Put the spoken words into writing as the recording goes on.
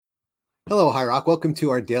Hello, High Rock. Welcome to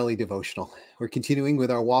our daily devotional. We're continuing with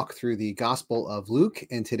our walk through the Gospel of Luke,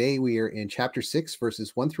 and today we are in chapter 6,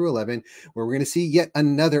 verses 1 through 11, where we're going to see yet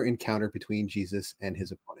another encounter between Jesus and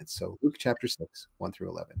his opponents. So, Luke chapter 6, 1 through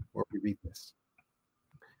 11, where we read this.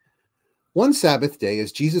 One Sabbath day,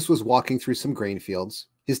 as Jesus was walking through some grain fields,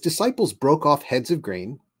 his disciples broke off heads of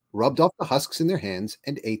grain, rubbed off the husks in their hands,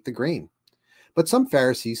 and ate the grain. But some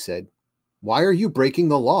Pharisees said, "Why are you breaking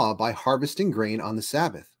the law by harvesting grain on the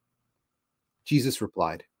Sabbath?" Jesus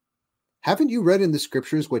replied, "Haven't you read in the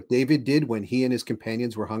scriptures what David did when he and his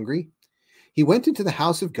companions were hungry? He went into the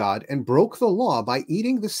house of God and broke the law by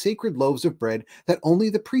eating the sacred loaves of bread that only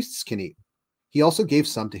the priests can eat. He also gave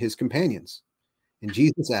some to his companions." And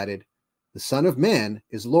Jesus added, "The Son of Man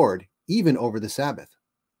is Lord, even over the Sabbath."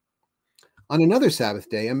 On another Sabbath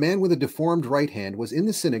day, a man with a deformed right hand was in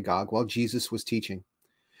the synagogue while Jesus was teaching.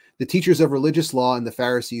 The teachers of religious law and the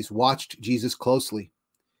Pharisees watched Jesus closely.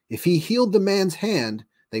 If he healed the man's hand,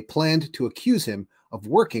 they planned to accuse him of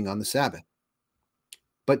working on the Sabbath.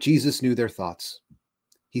 But Jesus knew their thoughts.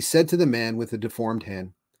 He said to the man with the deformed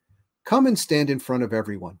hand, "Come and stand in front of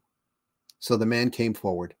everyone." So the man came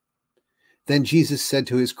forward. Then Jesus said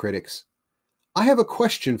to his critics, "I have a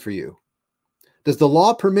question for you. Does the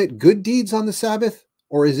law permit good deeds on the Sabbath,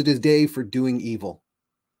 or is it a day for doing evil?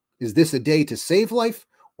 Is this a day to save life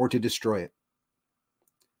or to destroy it?"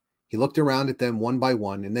 He looked around at them one by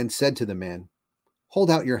one and then said to the man, "Hold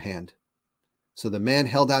out your hand." So the man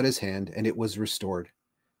held out his hand and it was restored.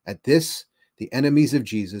 At this, the enemies of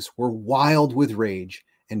Jesus were wild with rage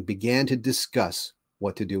and began to discuss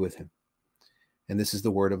what to do with him. And this is the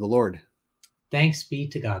word of the Lord. Thanks be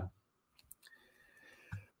to God.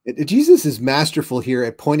 Jesus is masterful here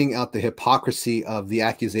at pointing out the hypocrisy of the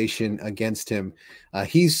accusation against him.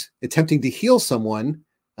 He's attempting to heal someone,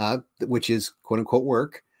 which is quote unquote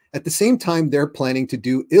work. At the same time, they're planning to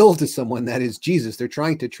do ill to someone, that is Jesus. They're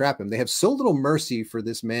trying to trap him. They have so little mercy for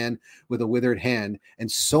this man with a withered hand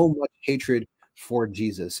and so much hatred for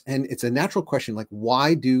Jesus. And it's a natural question, like,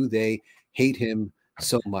 why do they hate him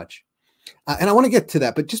so much? And I want to get to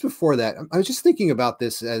that. But just before that, I was just thinking about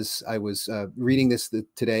this as I was reading this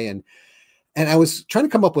today. And I was trying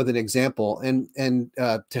to come up with an example and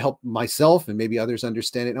to help myself and maybe others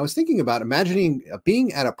understand it. And I was thinking about imagining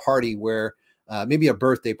being at a party where maybe a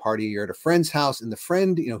birthday party, you're at a friend's house, and the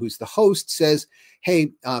friend, who's the host says,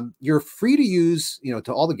 "Hey, you're free to use,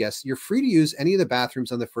 to all the guests, you're free to use any of the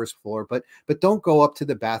bathrooms on the first floor, but don't go up to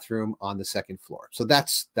the bathroom on the second floor." So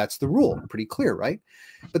that's the rule. Pretty clear, right?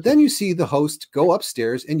 But then you see the host go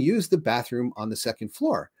upstairs and use the bathroom on the second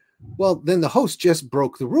floor. Well, then the host just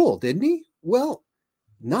broke the rule, didn't he? Well,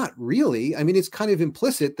 not really. I mean, it's kind of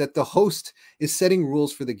implicit that the host is setting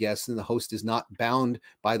rules for the guests and the host is not bound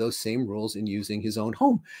by those same rules in using his own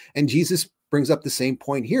home. And Jesus brings up the same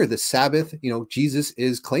point here. The Sabbath, Jesus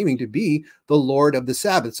is claiming to be the Lord of the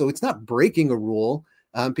Sabbath. So it's not breaking a rule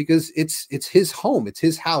because it's his home, it's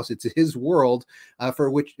his house, it's his world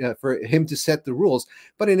for him to set the rules.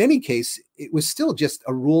 But in any case, it was still just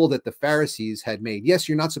a rule that the Pharisees had made. Yes,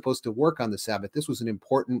 you're not supposed to work on the Sabbath. This was an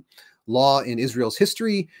important law in Israel's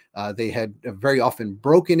history. They had very often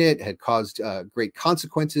broken it, had caused great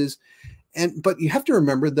consequences. But you have to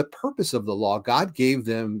remember the purpose of the law. God gave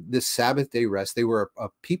them this Sabbath day rest. They were a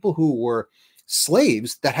people who were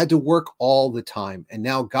slaves that had to work all the time. And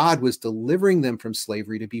now God was delivering them from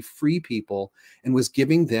slavery to be free people and was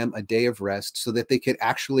giving them a day of rest so that they could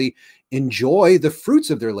actually enjoy the fruits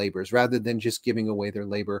of their labors rather than just giving away their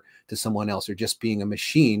labor to someone else or just being a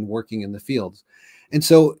machine working in the fields. And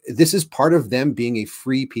so this is part of them being a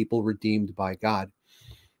free people redeemed by God.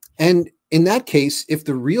 And in that case, if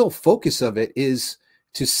the real focus of it is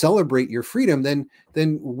to celebrate your freedom,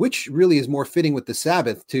 then which really is more fitting with the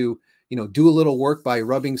Sabbath, to do a little work by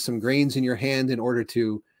rubbing some grains in your hand in order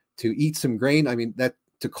to eat some grain? I mean, that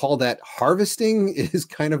to call that harvesting is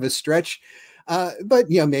kind of a stretch. But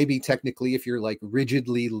maybe technically if you're like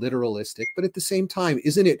rigidly literalistic, but at the same time,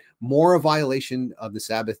 isn't it more a violation of the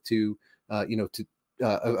Sabbath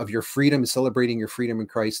of your freedom, celebrating your freedom in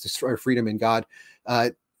Christ or freedom in God,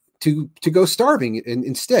 to go starving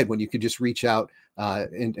instead, when you could just reach out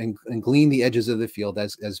and glean the edges of the field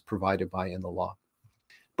as provided by in the law?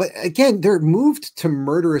 But again, they're moved to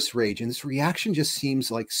murderous rage, and this reaction just seems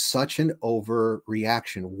like such an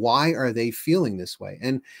overreaction. Why are they feeling this way?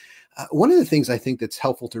 And one of the things I think that's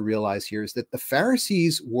helpful to realize here is that the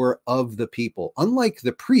Pharisees were of the people. Unlike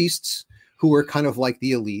the priests, who were kind of like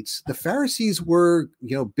the elites, the Pharisees were,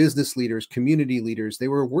 business leaders, community leaders. They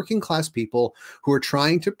were working class people who were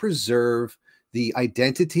trying to preserve the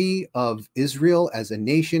identity of Israel as a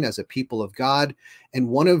nation, as a people of God. And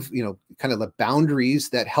one of, kind of the boundaries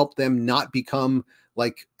that helped them not become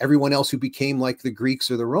like everyone else who became like the Greeks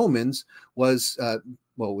or the Romans was, it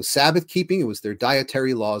was Sabbath keeping, it was their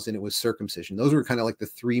dietary laws, and it was circumcision. Those were kind of like the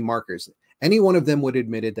three markers. Any one of them would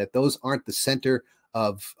admit it, that those aren't the center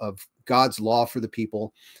of God's law for the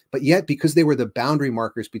people. But yet, because they were the boundary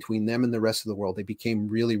markers between them and the rest of the world, they became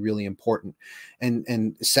really, really important.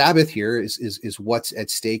 And Sabbath here is what's at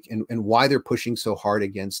stake, and why they're pushing so hard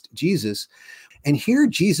against Jesus. And here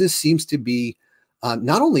Jesus seems to be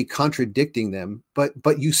not only contradicting them, but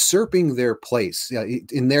usurping their place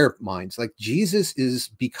in their minds. Like Jesus is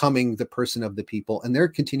becoming the person of the people, and they're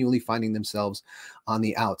continually finding themselves on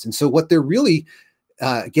the outs. And so what they're really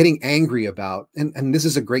getting angry about, and this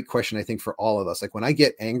is a great question, I think, for all of us. Like, when I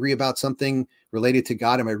get angry about something related to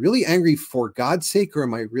God, am I really angry for God's sake, or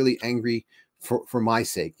am I really angry for my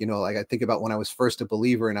sake? Like, I think about when I was first a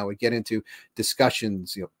believer, and I would get into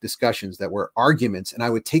discussions that were arguments, and I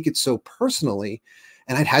would take it so personally.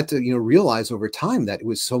 And I'd had to, realize over time that it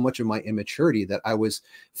was so much of my immaturity that I was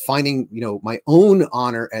finding, my own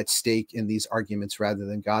honor at stake in these arguments rather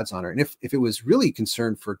than God's honor. And if it was really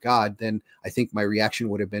concerned for God, then I think my reaction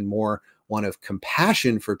would have been more one of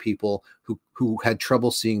compassion for people who had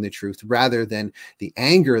trouble seeing the truth, rather than the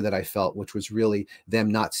anger that I felt, which was really them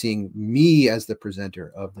not seeing me as the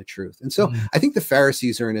presenter of the truth. And so I think the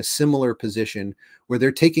Pharisees are in a similar position, where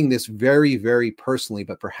they're taking this very, very personally,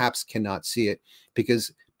 but perhaps cannot see it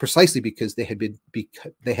precisely because they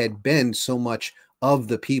had been so much of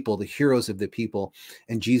the people, the heroes of the people,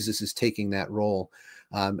 and Jesus is taking that role.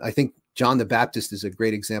 I think John the Baptist is a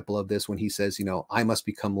great example of this, when he says, I must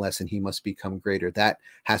become less and he must become greater. That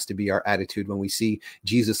has to be our attitude when we see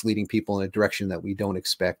Jesus leading people in a direction that we don't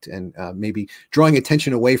expect, and maybe drawing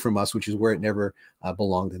attention away from us, which is where it never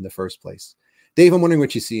belonged in the first place. Dave, I'm wondering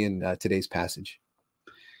what you see in today's passage.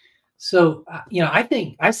 So, I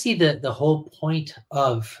think I see the whole point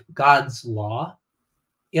of God's law.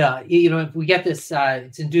 Yeah, if we get this,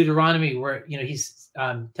 it's in Deuteronomy, where, he's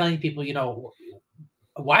telling people,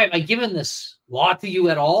 why have I given this law to you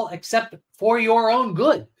at all, except for your own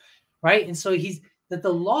good, right? And so that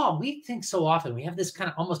the law, we think so often, we have this kind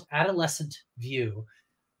of almost adolescent view,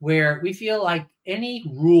 where we feel like any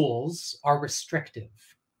rules are restrictive,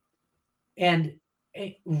 and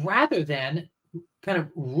rather than kind of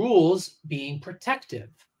rules being protective.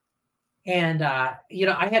 And I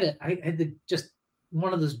had just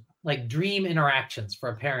one of those like dream interactions for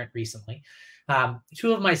a parent recently.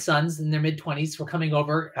 Two of my sons in their mid-20s were coming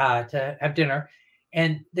over to have dinner,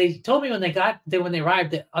 and they told me when they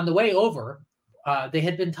arrived, that on the way over, they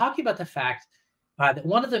had been talking about the fact that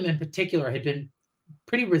one of them in particular had been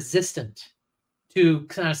pretty resistant to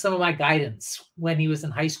kind of some of my guidance when he was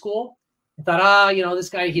in high school. I thought, this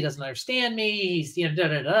guy, he doesn't understand me. He's, he's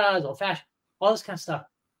old-fashioned, all this kind of stuff.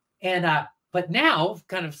 And but now,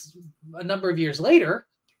 kind of a number of years later,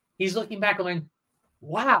 he's looking back going,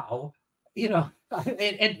 wow,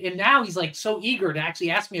 and now he's like so eager to actually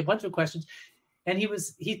ask me a bunch of questions. And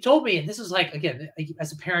he told me, and this is like, again,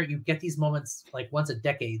 as a parent, you get these moments like once a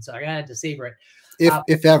decade, so I had to savor it.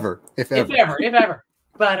 If ever.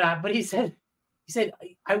 But he said,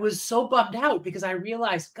 I was so bummed out because I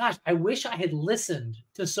realized, gosh, I wish I had listened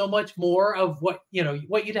to so much more of what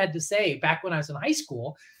you'd had to say back when I was in high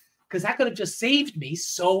school, because that could have just saved me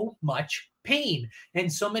so much pain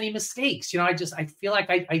and so many mistakes. I feel like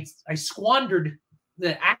I squandered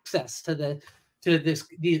the access to the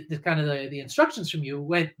kind of the instructions from you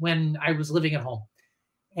when I was living at home.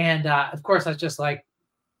 And of course, I was just like,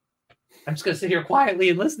 I'm just going to sit here quietly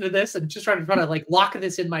and listen to this and just try to like lock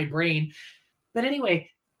this in my brain. But anyway,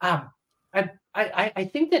 I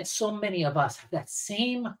think that so many of us have that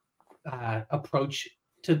same approach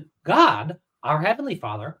to God, our Heavenly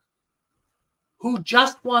Father, who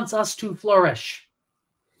just wants us to flourish.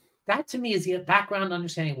 That to me is the background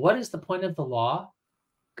understanding. What is the point of the law?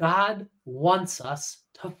 God wants us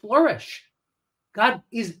to flourish.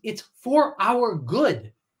 It's for our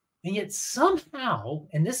good. And yet somehow,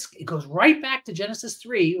 and it goes right back to Genesis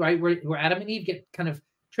 3, right, where Adam and Eve get kind of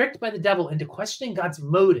tricked by the devil into questioning God's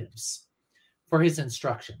motives for his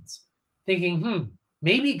instructions, thinking,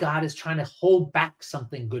 maybe God is trying to hold back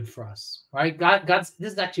something good for us, right? This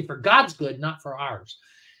is actually for God's good, not for ours.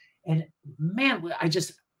 And man,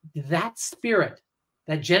 that spirit,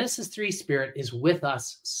 that Genesis 3 spirit is with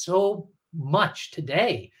us so much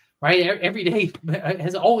today, right? Every day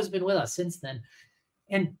has always been with us since then.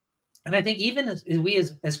 And I think even as we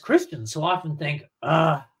as Christians so often think,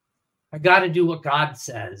 I got to do what God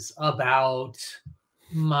says about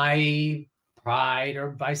my pride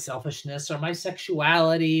or my selfishness or my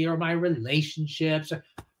sexuality or my relationships.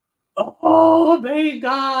 Oh, obeying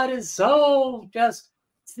God is so just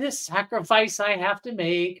this sacrifice I have to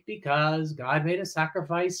make because God made a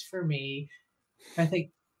sacrifice for me. I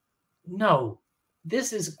think, no,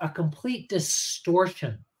 this is a complete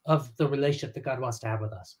distortion of the relationship that God wants to have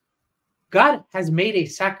with us. God has made a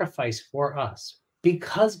sacrifice for us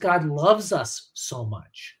because God loves us so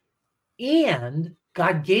much. And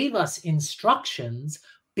God gave us instructions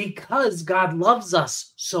because God loves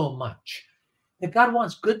us so much. That God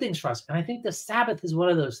wants good things for us. And I think the Sabbath is one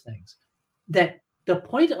of those things. That the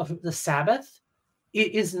point of the Sabbath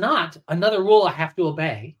is not another rule I have to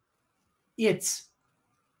obey. It's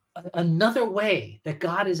another way that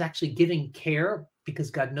God is actually giving care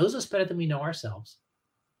because God knows us better than we know ourselves.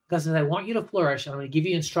 God says, I want you to flourish. I'm going to give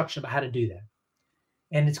you instruction about how to do that.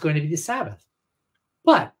 And it's going to be the Sabbath.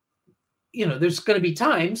 But, there's going to be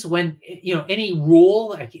times when, any rule,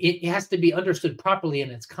 like, it has to be understood properly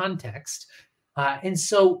in its context. And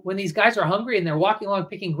so when these guys are hungry and they're walking along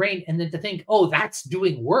picking grain, and then to think, oh, that's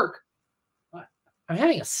doing work, I'm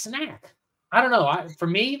having a snack. I don't know. For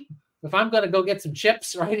me, if I'm going to go get some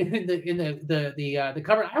chips, right, in the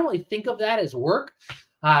cupboard, I don't really think of that as work,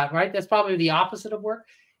 right? That's probably the opposite of work.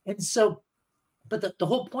 And so, but the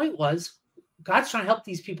whole point was God's trying to help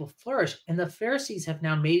these people flourish, and the Pharisees have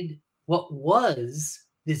now made what was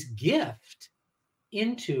this gift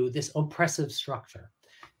into this oppressive structure.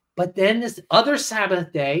 But then this other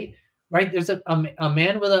Sabbath day, right, there's a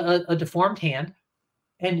man with a deformed hand.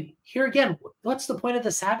 And here again, what's the point of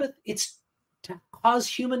the Sabbath? It's to cause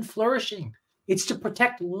human flourishing. It's to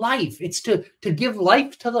protect life. It's to give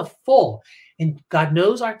life to the full. And God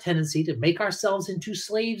knows our tendency to make ourselves into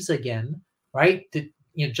slaves again, right?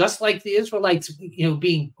 Just like the Israelites,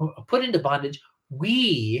 being put into bondage,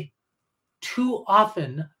 we too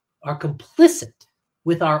often are complicit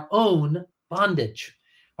with our own bondage.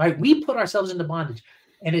 Right? We put ourselves into bondage,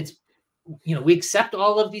 and it's, we accept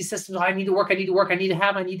all of these systems. I need to work. I need to work. I need to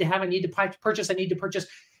have. I need to have. I need to purchase. I need to purchase.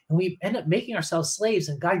 And we end up making ourselves slaves.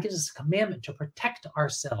 And God gives us a commandment to protect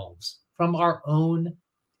ourselves from our own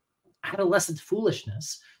adolescent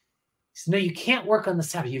foolishness. He says, no, you can't work on the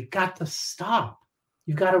Sabbath. You've got to stop.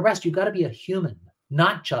 You've got to rest. You've got to be a human,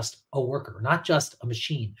 not just a worker, not just a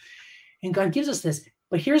machine. And God gives us this.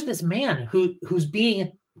 But here's this man who's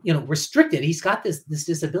being restricted. He's got this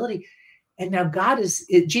disability. And now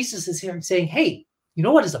Jesus is here saying, hey, you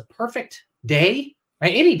know what is a perfect day?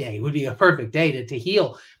 Right? Any day would be a perfect day to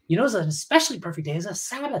heal. It's an especially perfect day is a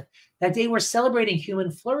Sabbath. That day we're celebrating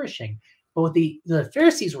human flourishing. But what the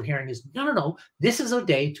Pharisees were hearing is, no, this is a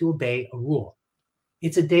day to obey a rule.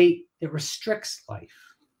 It's a day that restricts life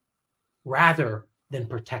rather than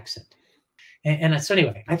protects it. And so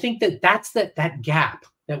anyway, I think that's that gap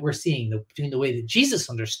that we're seeing between the way that Jesus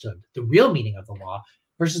understood the real meaning of the law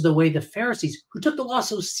versus the way the Pharisees, who took the law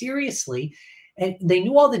so seriously, and they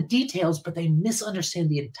knew all the details, but they misunderstand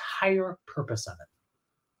the entire purpose of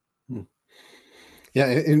it. Yeah,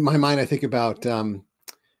 in my mind, I think about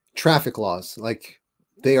traffic laws. Like,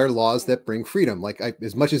 they are laws that bring freedom. Like,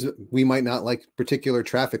 as much as we might not like particular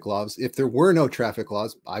traffic laws, if there were no traffic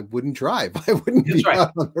laws, I wouldn't drive. I wouldn't be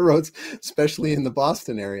out on the roads, especially in the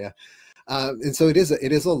Boston area. And so it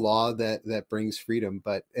is a law that brings freedom.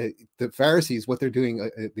 But the Pharisees, what they're doing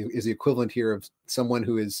is the equivalent here of someone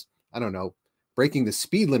who is, I don't know, breaking the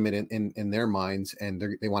speed limit in their minds, and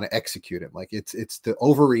they want to execute it. Like, it's the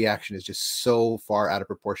overreaction is just so far out of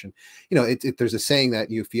proportion. There's a saying that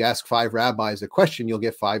if you ask 5 rabbis a question, you'll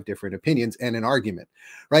get 5 different opinions and an argument,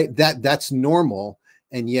 right? That's normal.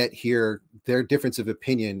 And yet here, their difference of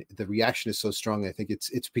opinion, the reaction is so strong. I think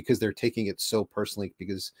it's because they're taking it so personally,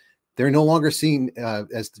 because they're no longer seen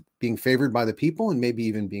as being favored by the people, and maybe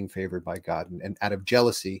even being favored by God. And out of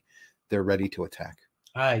jealousy, they're ready to attack.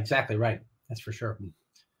 Exactly right. That's for sure.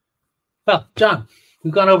 Well, John,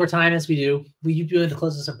 we've gone over time as we do. Will you do it to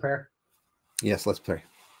close us in prayer? Yes, let's pray.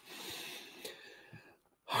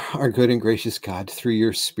 Our good and gracious God, through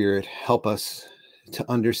your Spirit, help us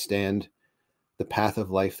to understand the path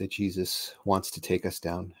of life that Jesus wants to take us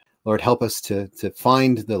down. Lord, help us to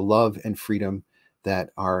find the love and freedom that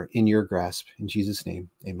are in your grasp. In Jesus' name,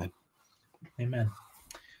 amen. Amen.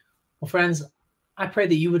 Well, friends, I pray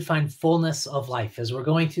that you would find fullness of life as we're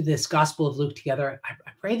going through this Gospel of Luke together.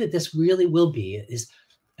 I pray that this really will be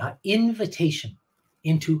an invitation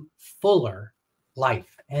into fuller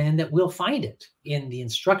life, and that we'll find it in the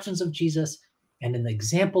instructions of Jesus and in the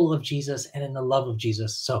example of Jesus and in the love of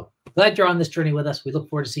Jesus. So glad you're on this journey with us. We look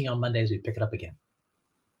forward to seeing you on Monday as we pick it up again.